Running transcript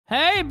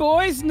Hey,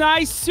 boys,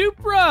 nice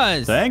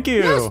Supras. Thank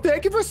you. Yes,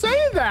 thank you for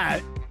saying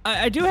that.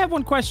 I do have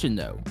one question,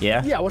 though.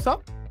 Yeah? Yeah, what's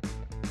up?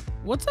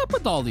 What's up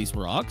with all these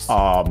rocks?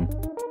 Oh,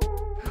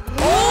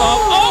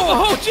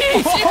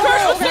 Jeez!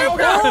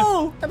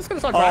 I'm just gonna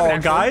start driving,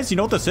 actually. guys, you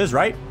know what this is,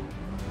 right?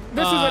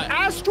 This is an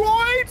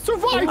asteroid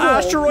survival.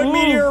 Asteroid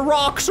meteor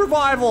rock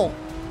survival.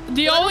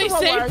 The only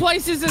safe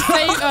place is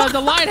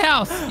the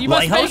lighthouse. You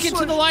must make it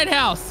to the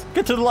lighthouse.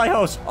 Get to the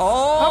lighthouse.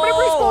 Oh. How many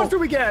respawns do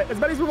we get? As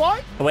many as we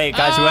want? Wait,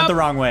 guys, we went the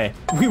wrong way.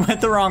 We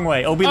went the wrong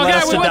way. Obi led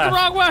us to death.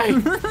 Okay, we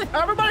went the wrong way.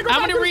 Everybody go How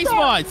back many to the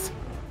start. respawns?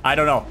 I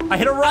don't know. I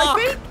hit a rock.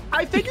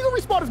 I think you can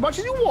respawn as much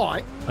as you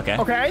want. Okay.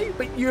 Okay,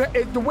 but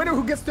the winner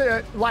who gets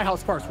the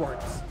lighthouse first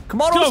works.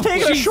 Come on, I was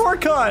taking a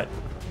shortcut.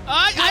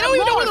 I don't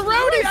even know where the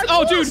road is.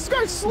 Oh, dude,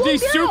 the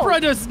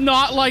Supra does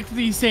not like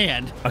the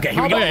sand. Okay,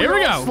 here we go. Here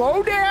we go.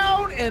 Slow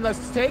down and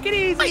let's take it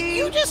easy. Wait,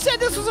 you just said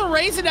this was a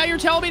race and now you're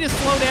telling me to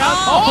slow down?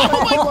 Oh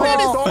my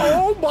goodness.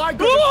 Oh my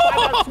goodness.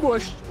 I got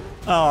smushed.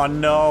 Oh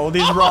no,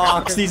 these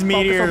rocks, these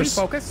meteors.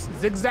 Focus.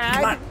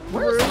 Zigzag.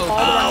 Wait,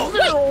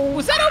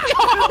 was that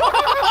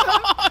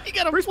over? He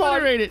got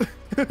obliterated.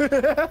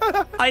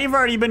 I've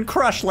already been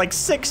crushed like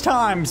 6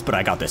 times, but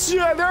I got this.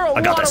 Yeah, there are a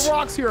lot of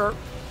rocks here.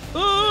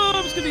 Oh,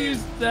 I'm just gonna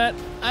use that.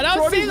 I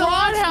don't see the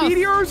lighthouse.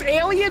 Meteors,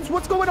 aliens,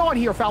 what's going on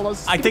here,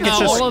 fellas? I think it's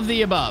just all of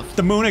the above.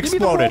 The moon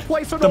exploded.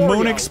 The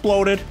moon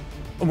exploded,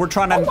 and we're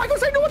trying to. Oh my gosh,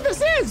 I know what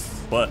this is.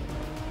 What?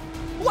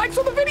 Lights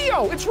on the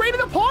video. It's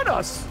raining upon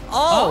us.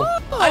 Oh,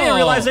 I didn't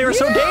realize they were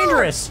so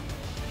dangerous.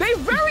 They're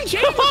very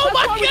dangerous. Oh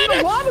my That's why we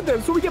need a lot of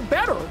them so we get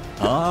better.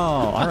 Oh,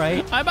 all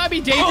right. I might be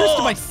dangerous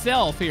to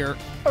myself here.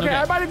 Okay,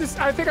 I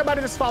think I might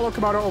have just followed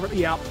Komodo over.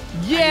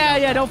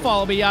 Yeah, don't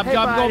follow me. I'm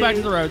going back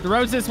to the road. The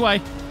road's this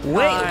way.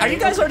 Wait, are you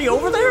guys already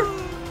over there?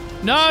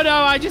 No,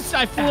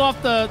 I flew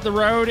off the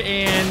road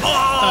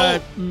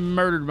and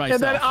murdered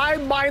myself. And then I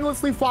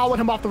mindlessly followed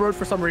him off the road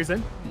for some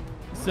reason.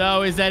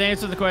 So is that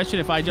answer the question?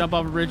 If I jump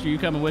off a bridge, are you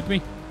coming with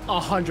me?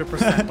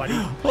 100%, buddy.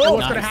 And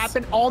what's gonna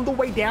happen on the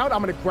way down?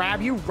 I'm gonna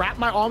grab you, wrap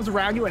my arms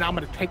around you, and I'm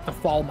gonna take the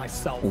fall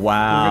myself.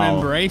 Wow. We're gonna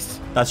embrace.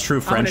 That's true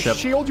friendship. I'm gonna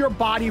shield your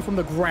body from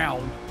the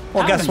ground.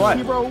 Well, guess what?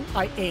 Hero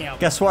I am.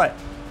 Guess what?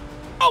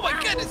 Oh my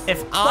goodness!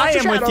 If I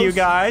am with you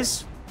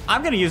guys,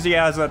 I'm gonna use you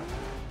as a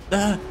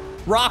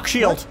rock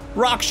shield. What?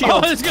 Rock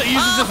shield. Oh, it's gonna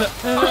use this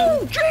as a.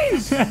 Oh,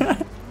 jeez!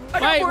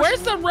 Wait,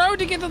 where's the road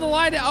to get to the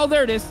lighthouse? Oh,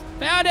 there it is.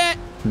 Found it.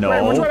 No.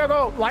 Wait, which way do I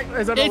go?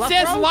 Is it It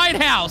says road?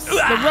 lighthouse. The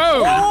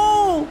road.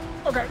 Oh!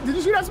 Okay, did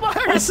you see that spot?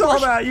 I saw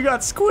that. You got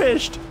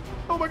squished.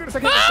 Oh my goodness,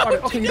 I can't get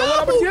started. Okay, you know what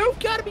I'm gonna do? You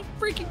gotta be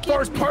freaking kidding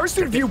First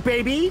person view,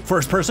 baby.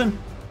 First person?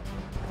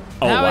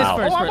 Oh, How is wow.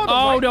 first person?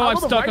 Oh, no, I'm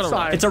stuck on the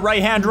right. It's a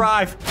right-hand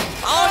drive.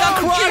 Oh, I got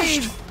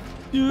crushed.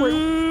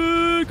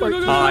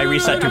 I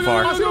reset too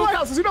far. I see no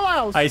lighthouse. I see no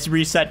lighthouse. I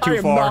reset too I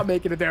am far. not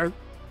making it there.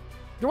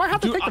 Do I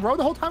have to take the road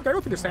the whole time? Can I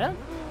go through the sand?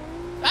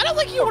 I don't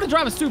think you want to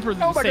drive a Supra in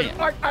the sand.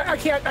 I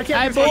can't.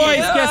 Hey, boys,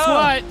 guess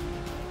what?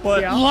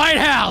 What? Yeah.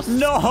 Lighthouse.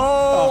 No!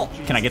 Oh,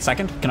 can I get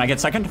second? Can I get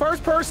second?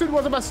 First person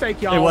was a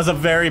mistake, y'all. It was a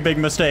very big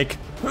mistake.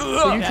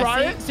 So you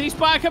try it? See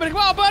Spy coming. Come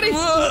on, buddy.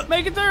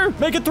 Make it through.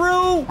 Make it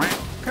through.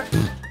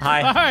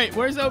 Hi. All right,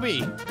 where's OB?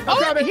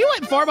 Oh, he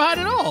went far behind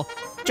at all.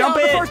 Jump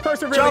the it. first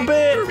person really Jump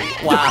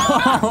it.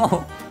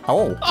 Wow.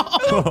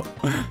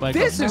 Oh.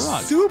 This is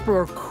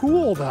super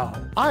cool, though.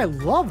 I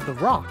love the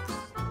rocks.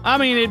 I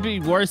mean, it'd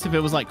be worse if it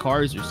was like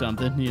cars or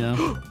something, you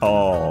know?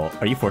 Oh,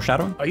 are you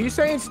foreshadowing? Are you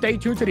saying stay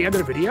tuned to the end of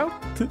the video?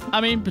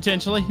 I mean,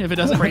 potentially, if it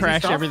doesn't Crazy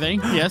crash stuff?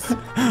 everything, yes.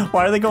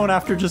 Why are they going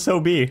after just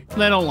OB? They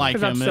don't like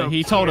 'Cause I'm him. so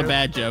He told a cute.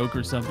 bad joke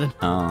or something.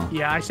 Oh.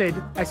 Yeah, I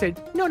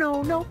said, no,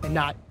 and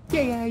not,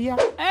 yeah.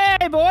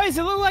 Hey, boys,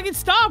 it looked like it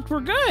stopped. We're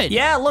good.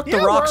 Yeah, look, the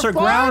Yeah, rocks we're are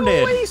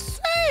grounded. finally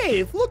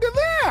safe. Look at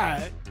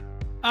that.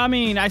 I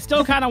mean, I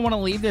still kind of want to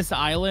leave this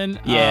island.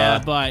 Yeah.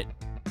 But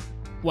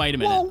wait a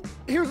minute. Well,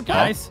 here's the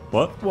Guys,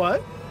 What?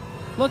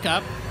 look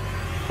up.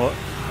 What?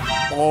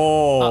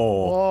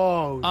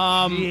 Oh.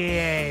 Oh,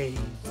 Jeez.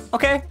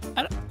 Okay.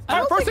 I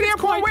don't First think the it's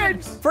airport quite-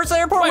 wins. First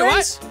airport Wait,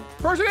 wins.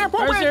 First the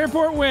airport First wins.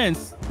 airport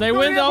wins. They Go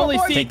win the airport only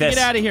boys. seat Take to this.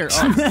 get out of here.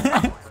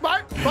 Oh.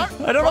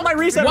 I don't know my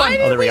reset Why button.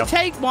 Oh, did there we we go.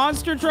 take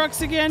monster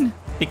trucks again?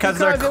 Because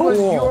they're Because it was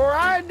cool. your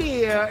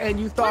idea, and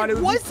you thought it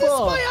would Was be this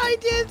fun. my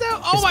idea,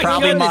 though? Oh, It's my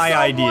probably goodness. my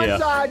idea.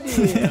 Someone's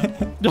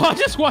idea. No, I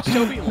just watched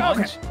Obi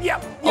launch. Okay.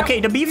 Yep.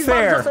 Okay, to be These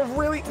fair- monsters are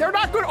really, they're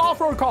not good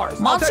off-road cars. I'll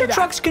tell Monster you that.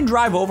 trucks can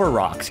drive over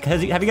rocks.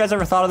 Have you guys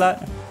ever thought of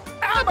that?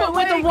 Ah, But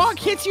when the legs. rock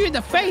hits you in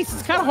the face,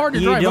 it's kind of hard to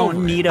You drive don't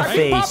over. need a I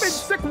keep popping face.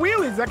 sick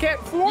wheelies. I can't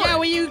floor Yeah, it.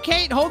 well, you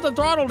can't hold the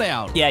throttle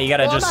down. Yeah, you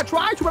gotta Well, I'm just not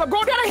trying to, but I'm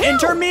going down a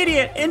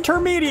hill.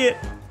 intermediate.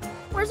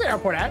 Where's the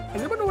airport at?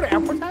 Does anyone know where the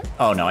airport's at?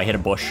 Oh no, I hit a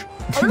bush.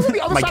 Oh, this is on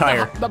the other My side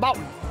tire. of the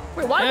mountain.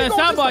 Wait, why are Yeah, we it going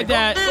sounds this way? like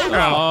that.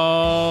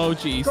 Oh,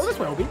 jeez. Go this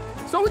way, Obi.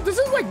 So this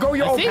is like go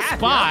your I own see path.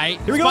 Spy.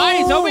 Here we Spy,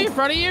 is go. Obi in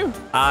front of you?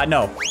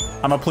 No.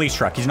 I'm a police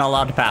truck. He's not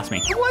allowed to pass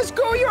me. Yeah? Let's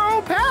go your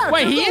own path.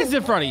 Wait, he Let's go. is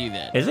in front of you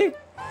then. Is he?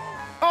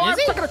 Oh, Is I'm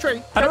he? stuck in a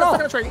tree. I don't I'm stuck in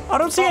know. a tree. I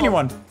don't see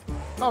anyone.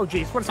 Oh,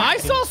 geez. What's I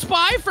happening? saw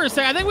Spy for a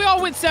second. I think we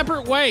all went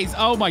separate ways.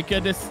 Oh, my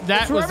goodness.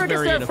 That was Whoever very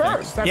gets there ineffective.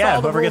 first. That's Yeah,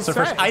 all the whoever gets there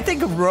rules first. say. I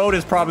think road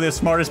is probably the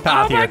smartest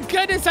path Oh, my here.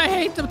 goodness. I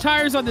hate the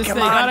tires on this Come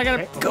thing. on. I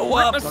gotta Go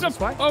up. Let's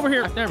over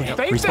here. There we go.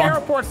 Think the Respawn.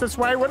 airport's this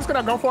way. We're just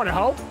gonna go for it and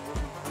hope.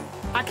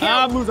 I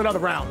can't lose another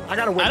round. I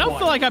gotta win. I don't one.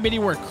 feel like I'm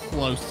anywhere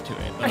close to it.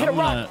 I But hit a I'm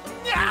rock.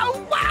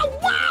 gonna... Wow!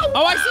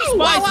 Oh, I see Spy.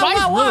 Wow, wow, Spy's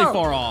wow, really wow.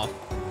 far off.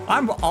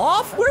 I'm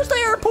off? Where's the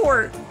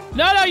airport?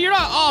 No, you're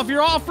not off.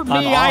 You're off for me.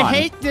 I'm I on.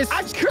 hate this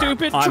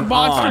stupid I'm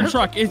monster on.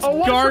 truck. It's I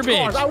wanna switch garbage.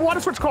 cars. I want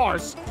to switch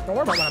cars. Don't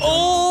worry about that.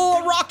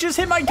 Oh, a rock just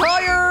hit my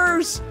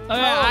tires.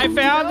 I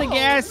found the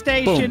gas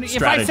station. Boom, If I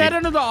strategy. set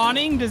under the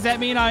awning, does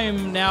that mean I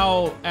am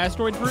now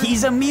asteroid proof?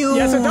 He's immune.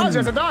 Yes, it does.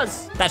 Yes, it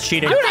does. That's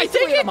cheating. Dude, I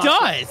think it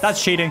does.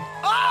 That's cheating.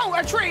 Oh,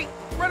 a tree.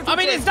 I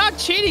mean, it's not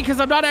cheating because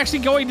I'm not actually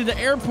going to the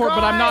airport,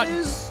 but I'm not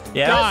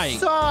Yeah. dying.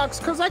 Sucks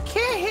because I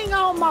can't hang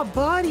out with my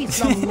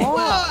buddies no more.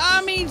 Well,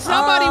 I mean,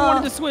 somebody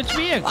wanted to switch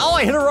vehicles. Oh,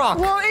 I hit a rock.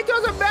 Well, it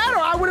doesn't matter.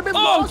 I would have been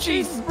Oh, lost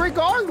jeez.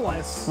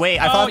 regardless. Wait,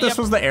 I thought this yep.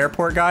 was the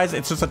airport, guys.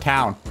 It's just a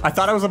town. I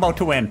thought I was about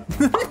to win.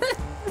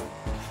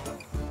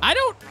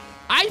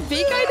 I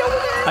think I know where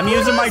that I'm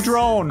using my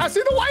drone. I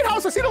see the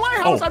Lighthouse. I see the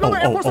Lighthouse. I know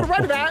the airport's to the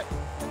right of that.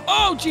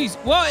 Oh, jeez.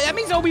 Well, that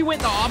means Obi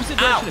went in the opposite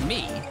direction of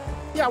me.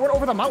 Yeah, I went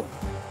over the mountain.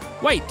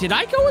 Wait, did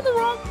I go in the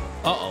wrong?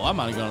 Uh-oh, I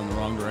might have gone in the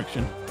wrong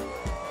direction.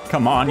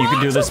 Come on, you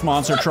can do this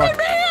monster truck.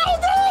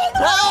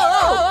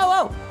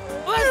 Whoa!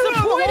 What's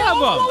the point of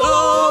them?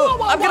 Oh,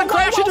 I'm gonna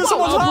crash into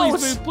someone's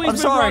house. Please I'm move,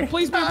 sorry. Rock.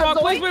 Please move, Rock.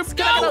 Please move.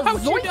 No, how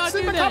should you Zoinks not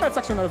in do the that? comment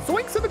section.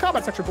 Zoinks in the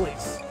comment section,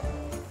 please.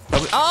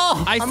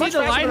 Oh, I I'm see much the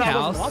faster than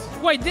I was lighthouse.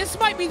 once. Wait, this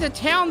might be the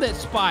town that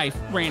Spy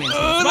ran into.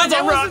 that's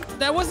a rock.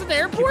 That wasn't the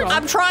airport?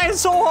 I'm trying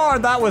so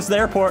hard. That was the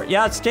airport.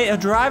 Yeah,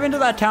 drive into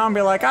that town and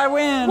be like, I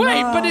win.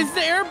 Wait, but is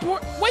the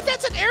airport... Wait,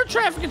 that's an air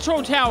traffic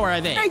control tower,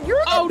 I think. Hey,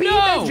 you're the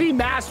BeamNG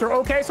master,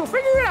 okay? So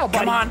figure it out,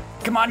 buddy.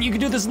 Come on, you can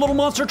do this little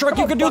monster truck.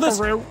 You can do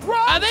this.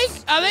 I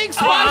think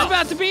Spy's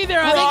about to be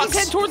there. I think he's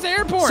heading towards the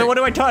airport. So what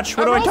do I touch?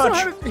 What do I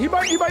touch? He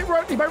might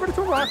run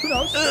into a rock. Who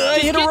knows? I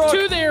hit a Get rock.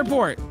 to the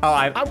airport. Oh,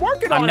 I'm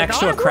working on I'm it. next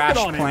to a I'm working crashed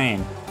on it.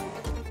 plane.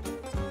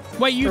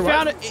 Wait, you Wait,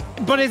 found it,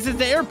 but is it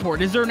the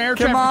airport? Is there an air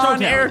Come traffic control on,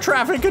 tower? air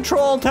traffic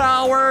control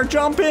tower.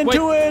 Jump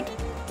into it.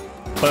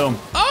 Boom.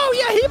 Oh,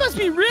 yeah, he must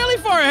be really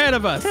far ahead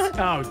of us.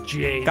 Oh,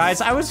 jeez. Guys,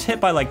 I was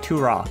hit by like 2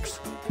 rocks.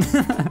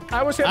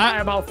 I was hit by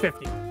about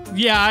 50.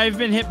 Yeah, I've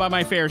been hit by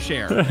my fair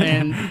share.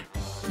 And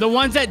the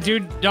ones that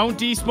don't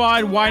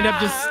despawn wind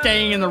up just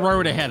staying in the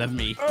road ahead of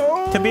me.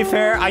 To be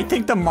fair, I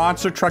think the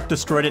monster truck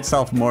destroyed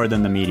itself more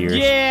than the meteors.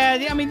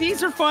 Yeah, I mean,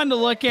 these are fun to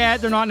look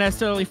at. They're not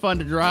necessarily fun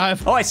to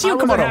drive. Oh, I see I you,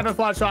 wasn't Komodo. having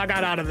fun, so I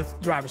got out of the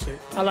driver's seat.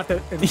 I left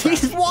it in the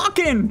He's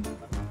walking.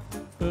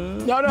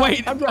 No,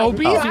 Wait, I'm driving.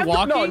 Obi, is he No,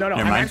 walking? No, Never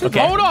I'm mind. actually Okay.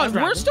 driving. Hold I'm on,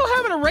 driving. we're still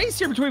having a race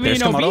here between me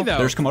There's and Obi, Komodo. though.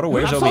 There's Komodo.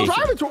 Where's I'm still Obi?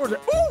 driving towards it.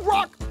 Ooh,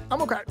 rock.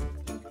 I'm okay.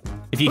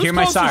 If you Who's hear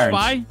my closer,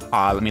 sirens.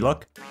 Let me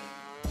look.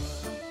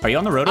 Are you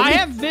on the road, Obi? I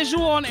have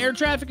visual on air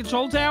traffic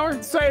control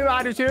tower. Same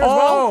attitude as well.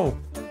 Oh,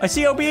 I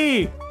see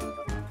Obi.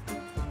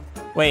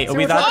 Wait, Obi,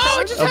 what's that's up? Oh,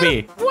 I just Obi.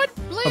 had a, what?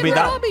 Obi,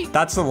 Where Obi?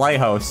 that's the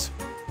lighthouse.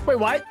 Wait,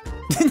 what?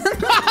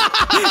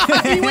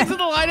 He went to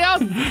the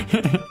lighthouse?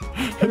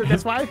 Is it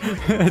this way?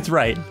 It's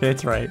right.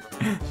 It's right.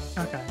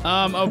 Okay.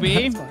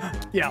 Obi,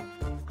 Yeah.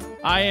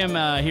 I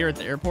am here at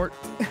the airport.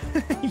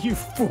 You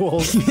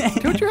fools.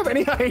 Don't you have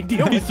any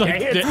idea what It's like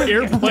day the it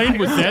is? airplane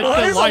was at What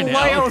the is a lighthouse.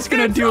 lighthouse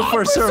gonna do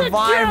for Opposite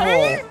survival?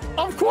 day?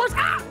 Of course.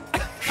 Ah!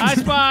 Hi,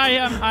 Spy.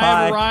 I Hi.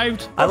 have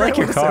arrived. I like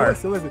your car.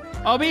 Listen.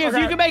 Obi, if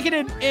Okay. you can make it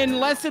in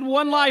less than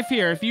 1 life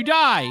here, if you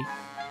die,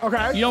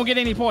 Okay. you don't get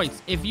any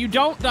points. If you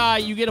don't die,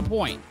 you get a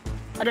point.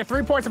 I get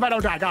 3 points if I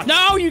don't die. Gotcha.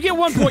 No, you get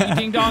 1 point, you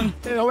ding dong.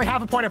 Only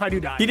half a point if I do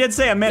die. He did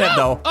say a minute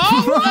though.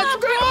 Oh,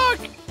 let's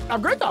rock!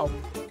 I'm good though.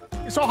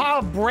 You saw how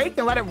I brake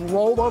and let it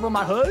roll over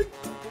my hood?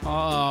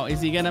 Oh, is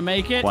he gonna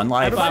make it? 1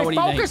 life. Spy, Everybody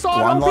what do you think? focus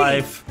on 1 OB.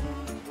 life.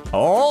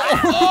 Oh!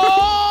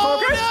 Oh,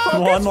 Focus, no!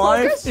 focus, 1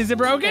 life. focus. Is it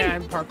broken?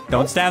 And perfect.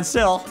 Don't stand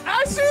still.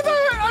 I see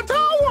a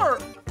tower.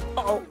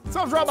 Uh-oh.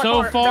 Something's wrong with my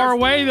So car. far There's-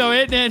 away, though,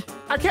 isn't it?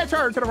 I can't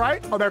turn to the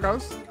right. Oh, there it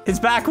goes. His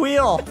back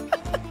wheel.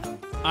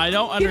 I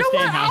don't You know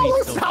what? understand how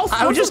he's still...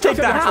 I would just take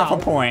that half a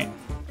point.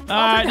 All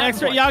right, take half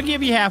next a round. Yeah, I'll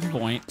give you half a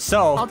point.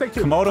 So, I'll take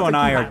 2. Komodo I'll and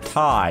take I 2 are halves.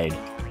 tied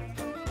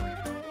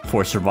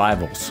for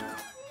survivals.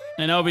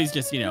 And Obi's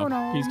just,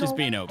 No, he's just no.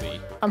 being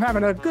Obi. I'm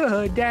having a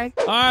good day.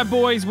 All right,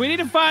 boys, we need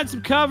to find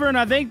some cover, and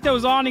I think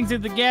those awnings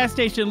at the gas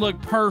station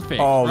look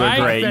perfect. Oh, they're right?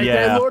 great. They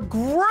Yeah. look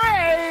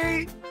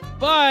great.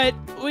 But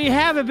we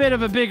have a bit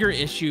of a bigger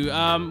issue.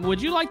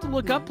 Would you like to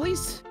look up,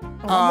 please?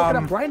 Oh, I'm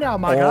looking up right now,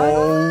 my guy.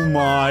 Oh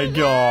my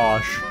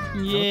gosh.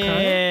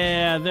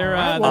 Yeah, they're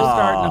All right, they're well,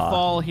 starting to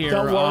fall here.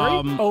 Don't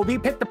worry. OB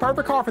picked the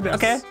perfect car for this.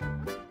 Okay.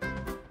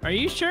 Are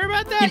you sure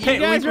about that? We You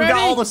guys got ready?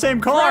 all the same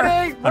car.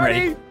 Ready? I'm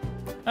ready.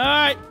 All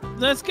right,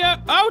 let's go.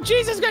 Oh,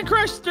 Jesus, got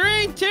crushed.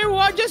 3, 2,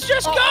 1. Just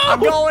go. I'm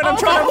going. I'm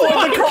trying to Oh, avoid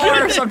the my cars.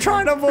 goodness. I'm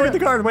trying to avoid the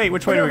cars. Wait,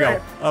 which way do we go?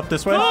 Okay. Up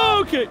this way?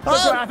 Okay.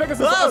 I think it's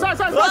this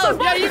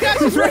one. Yeah, you guys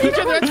just wreck each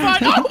other. That's fine.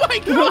 Oh my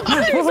God.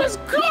 Jesus,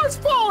 car's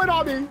falling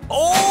on me.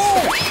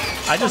 Oh!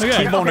 I just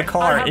Okay. T-boned a I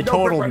car. have It no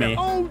grip totaled right me.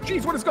 now. Oh,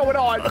 jeez, what is going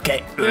on?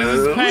 Okay. This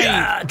is pain.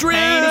 Yeah, Pain drift.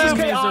 and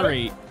chaotic.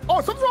 misery. Oh,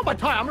 something's wrong with my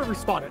tire. I'm gonna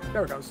respawn it.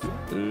 There it goes.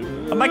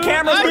 My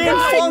camera's Oh, being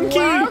God. funky.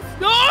 Left.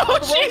 Oh,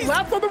 jeez.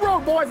 Left on the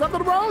road, boys. Left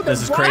on the road.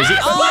 This is That's crazy.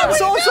 right. Oh, I'm What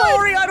so are you doing?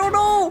 sorry. I don't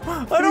know.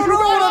 I don't know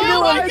what I'm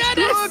Oh, my doing.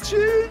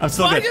 goodness. I'm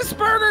still Spy good. just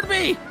murdered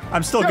me.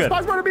 I'm still Yeah, good.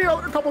 Spy's murdered me a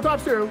couple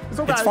times too. It's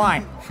okay. It's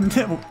fine.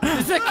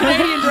 It's the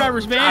Canadian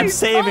drivers, man. I'm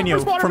saving you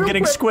responded from real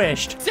getting quick.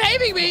 squished.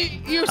 Saving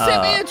me. You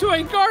sent me into a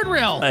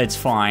guardrail. It's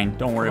fine.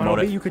 Don't worry Come on,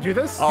 about Obi, it. you could do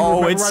this. You Oh,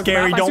 remember it's the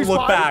scary. map? I Don't see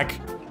look Spy. back.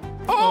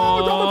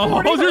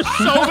 Oh, There's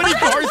so many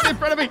cars in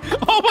front of me.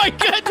 Oh my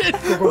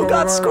goodness. Who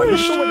got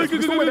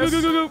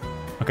squished?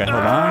 Okay,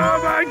 hold on.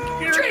 Oh my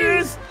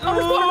goodness. I'm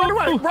responding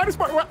right away. Right as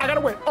far. I gotta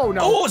win. Oh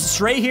no. Oh,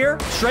 straight here?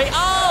 Straight.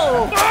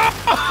 Oh!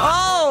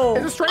 Oh!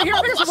 Is it straight here?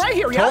 I think it's right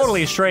here. Yes.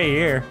 Totally straight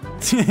here.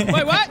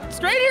 Wait, what?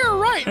 Straight here or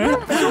right? It's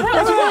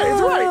right.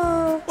 It's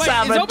right. Wait,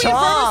 is Obi in front of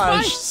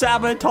Sabotage! us,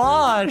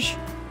 Sabotage!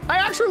 I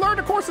actually learned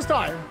the course this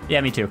time.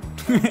 Yeah, me too.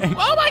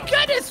 Oh my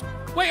goodness.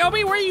 Wait,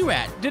 Obi, where are you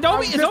at? Is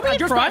Obi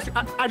in front?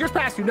 I just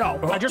passed you. No,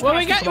 I just Well,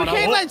 passed we you.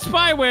 can't let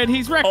Spy win.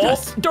 He's wrecked Oh,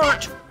 us.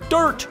 dirt!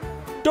 Dirt!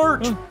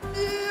 Dirt!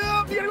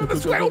 Yeah, you gotta go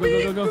this Go, way, go, go, Obi.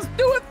 go, go, go. Let's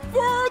do it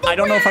for the I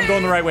don't know if I'm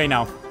going the right way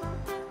now.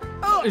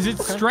 Is it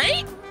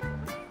straight?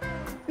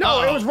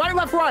 No, it was right,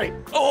 left, right.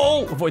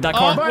 Oh! Avoid that Oh,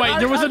 car. But wait,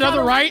 there was I another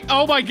gotta- right?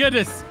 Oh my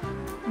goodness.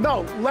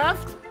 No,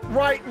 left,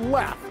 right,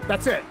 left.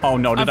 That's it. Oh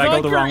no, did I feel go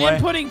like the you're wrong way?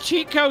 inputting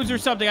cheat codes or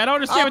something. I don't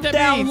understand Up, what that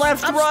down, means.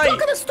 left, I'm right.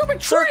 stuck in a stupid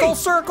tree. Circle,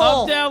 circle.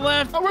 Up, down,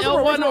 left, Oh, where's the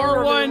road? L1, Where's the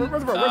road? R1.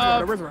 Where's the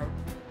road? Where's the road?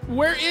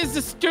 Where is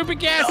the stupid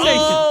gas station?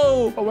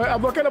 Oh! Oh, wait,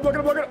 I'm looking.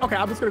 Okay,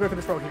 I'm just gonna go to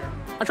this road here.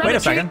 I tried Wait to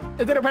a second.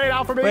 cheat. It didn't pay it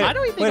out for me. Wait, Why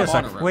do we think wait a I'm on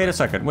second. a road? Wait a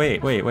second.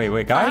 Wait, I had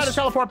to guys.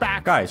 teleport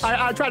back. Guys.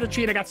 I tried to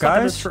cheat. I got stuck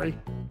in this Guys? tree.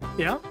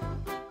 Yeah?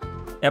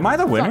 Am I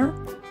the winner?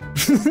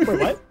 Wait,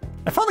 what?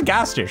 I found the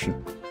gas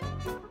station.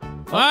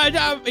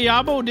 Yeah,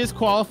 I'm gonna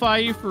disqualify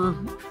you for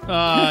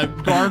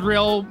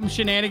guardrail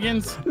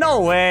shenanigans.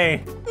 No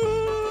way.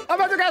 I'm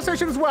at the gas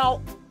station as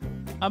well.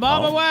 I'm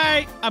on my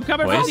way. I'm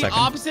coming Wait a from the second.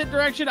 opposite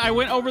direction. I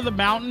went over the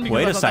mountain because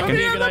Wait I a thought that would second.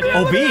 be a good idea.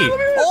 Let me in, OB. let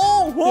me in.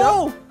 Oh,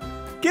 whoa.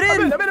 Get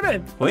in. I'm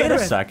in. Wait I'm a in.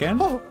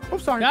 second. Oh, I'm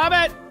sorry. Got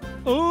it.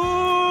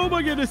 Oh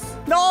my goodness.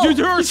 No, Dude,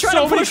 there are he's trying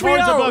so to many push me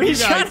cars out. above you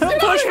He's trying guys. to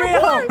push me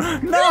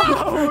out.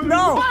 No,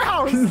 no, My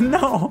house.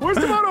 no. Where's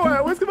the moto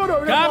at? Where's the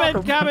moto?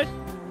 Got it.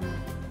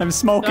 I'm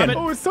smoking. Damn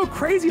Oh, it's so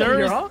crazy over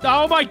here, There's, huh?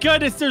 oh my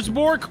goodness, there's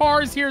more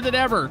cars here than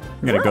ever.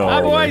 I'm gonna go Hi,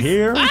 over boys.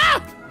 here. Ah!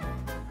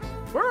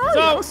 Where are So,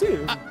 you? I don't see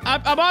you.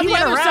 I'm on He the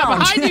went other side around.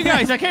 behind you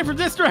guys. I came from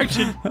this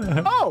direction.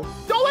 Oh,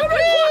 don't let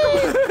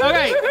him in.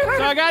 Okay,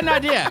 so I got an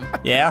idea.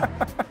 Yeah.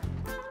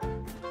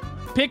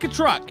 Pick a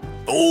truck.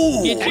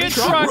 Ooh, Get you a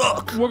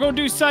truck. We're gonna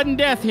do sudden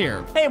death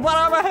here. Hey, but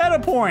I'm ahead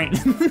of point.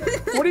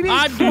 What do you mean?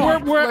 I'm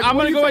truck? gonna Like, go what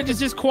ahead do and you just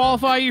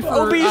disqualify you for. I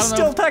OB's don't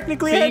still know,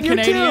 technically being ahead you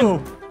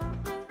Canadian. too.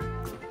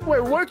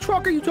 Wait, what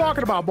truck are you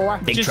talking about, boy?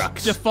 Big just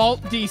trucks.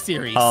 default D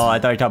series. Oh, I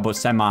thought you were talking about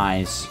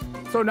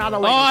semis. So now the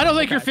Oh, I don't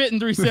think okay. you're fitting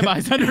 3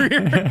 semis under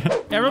here.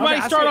 Everybody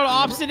Okay, I start see. on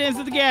opposite ends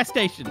of the gas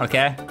station.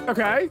 Okay.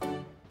 Okay.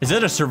 Is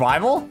it a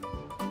survival?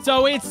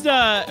 So it's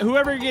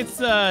whoever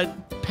gets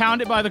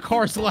pounded by the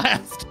cars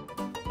last.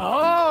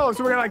 Oh,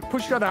 so we're gonna like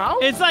push each other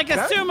out? It's like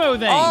a Okay. sumo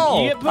thing.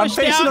 Oh, you get I'm pushed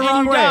facing out the wrong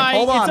and you way. die.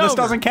 Hold on, it's this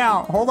over. doesn't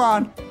count. Hold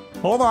on.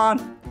 Hold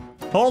on.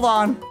 Hold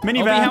on. Obi,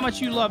 Minivan. how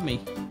much you love me.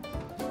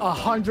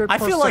 100%. I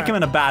feel like I'm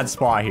in a bad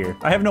spot here.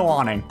 I have no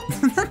awning.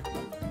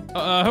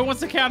 Who wants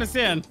to count us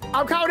in?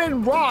 I'm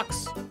counting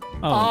rocks.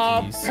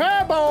 Oh, jeez.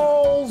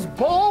 Pebbles,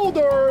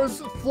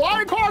 boulders,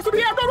 flying cars to the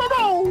air. Go, go,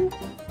 go.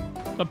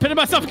 I'm pinning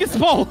myself against the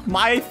pole.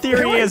 My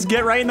theory Really? is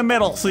get right in the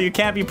middle so you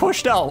can't be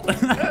pushed out.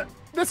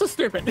 This is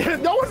stupid.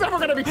 No one's ever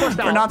gonna be pushed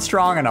out. We're not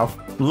strong enough.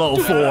 Low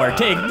 4.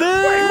 Take wait,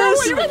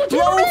 this. you guys are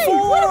Low teaming me.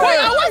 4. Wait,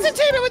 I wasn't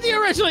teaming with you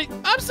originally.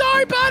 I'm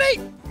sorry, buddy.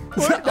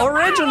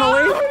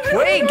 Originally.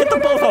 Wait, get the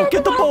both out.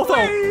 Get the both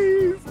out.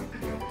 Please.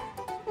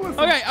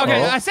 Okay,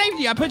 Oh. I saved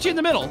you. I put you in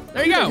the middle.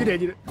 There you go. You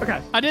did. Okay.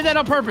 I did that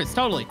on purpose,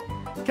 totally.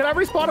 Can I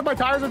respawn if my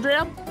tires are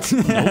jammed?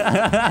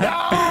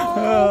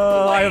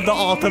 Oh, I have the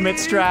ultimate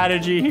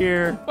strategy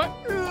here. What?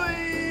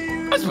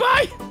 That's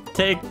mine.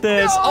 Take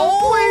this. No,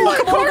 Oh, please.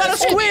 come on, we got a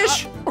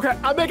squish. Okay,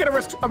 I'm making a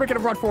risk. I'm making a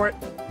run for it.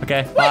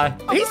 Okay, bye.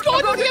 He's going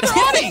to the other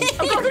awning.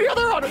 I'm going to the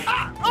other one.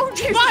 Ah, oh,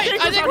 Jesus. Why?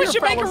 Jesus, I think out we here,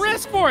 should make a fellas.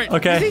 risk for it. 'cause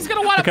Okay. He's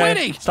gonna wind up okay.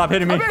 winning. Stop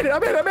hitting me. I'm in it. Okay,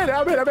 I'm go gonna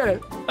to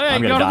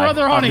the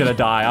other die. I'm awning. gonna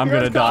die. I'm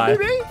gonna die.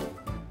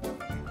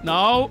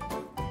 No.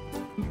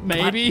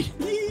 Maybe.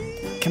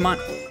 Come on.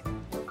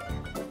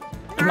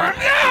 Come on.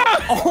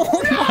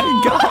 Oh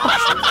my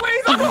gosh.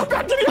 Please, I'm going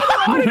back to the other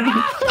awning.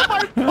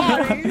 My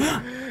body.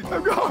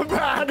 I'm going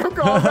back.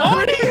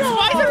 Awning.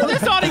 Why is there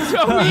this awning,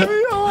 Toby?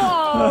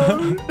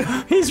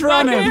 He's Not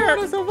running. here.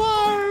 I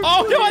survived.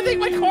 Oh no, I think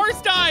my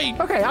car's dying.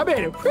 Okay, I made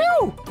it.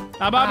 Whew.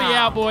 How about me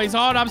out, boys?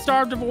 Hold on, I'm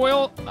starved of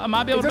oil. I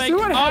might be able Is to this make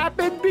what it.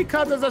 happened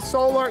because there's a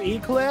solar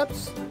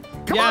eclipse?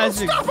 Come Yeah, on, that's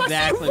stop us.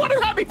 exactly- You want to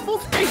have me full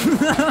speed.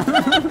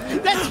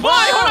 That's Spy.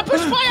 Hold on,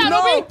 push Spy out,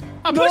 No. Obi.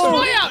 I'm pushing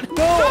Spy out. No.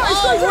 Oh,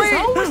 How are we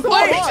wait. still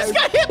Oh, he alive? just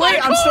got hit by Wait,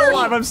 a I'm still car.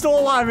 alive. I'm still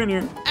alive in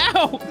here.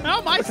 Ow! How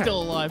am I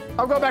still alive?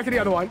 I'll go back to the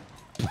other one.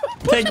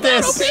 Take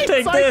this.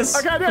 Take this.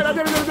 Okay, I did.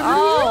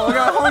 Oh, I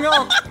got hung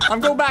up. I'm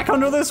going back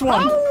under this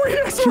one. Oh,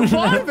 we're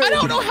surviving. I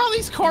don't know how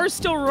these cars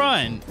still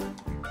run.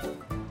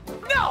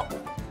 No.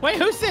 Wait,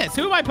 who's this?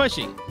 Who am I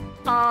pushing?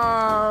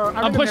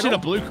 I'm pushing a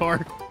blue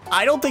car.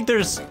 I don't think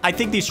there's. I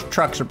think these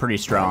trucks are pretty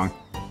strong.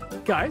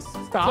 Guys,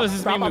 stop. So does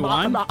this mean we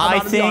won? I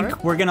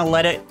think we're gonna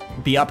let it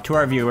be up to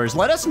our viewers.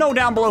 Let us know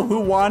down below who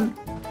won.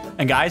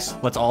 And guys,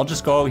 let's all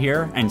just go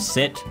here and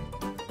sit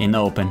in the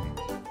open.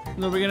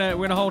 We're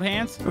gonna hold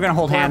hands. We're gonna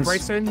hold hands.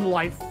 Collaboration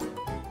life.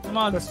 Come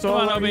on, The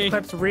solar Obi.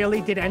 eclipse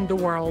really did end the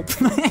world.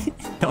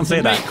 Don't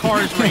say Make that.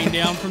 cars rain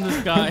down from the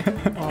sky.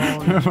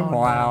 Oh, no,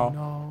 Wow.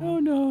 no.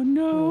 Oh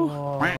no. Oh.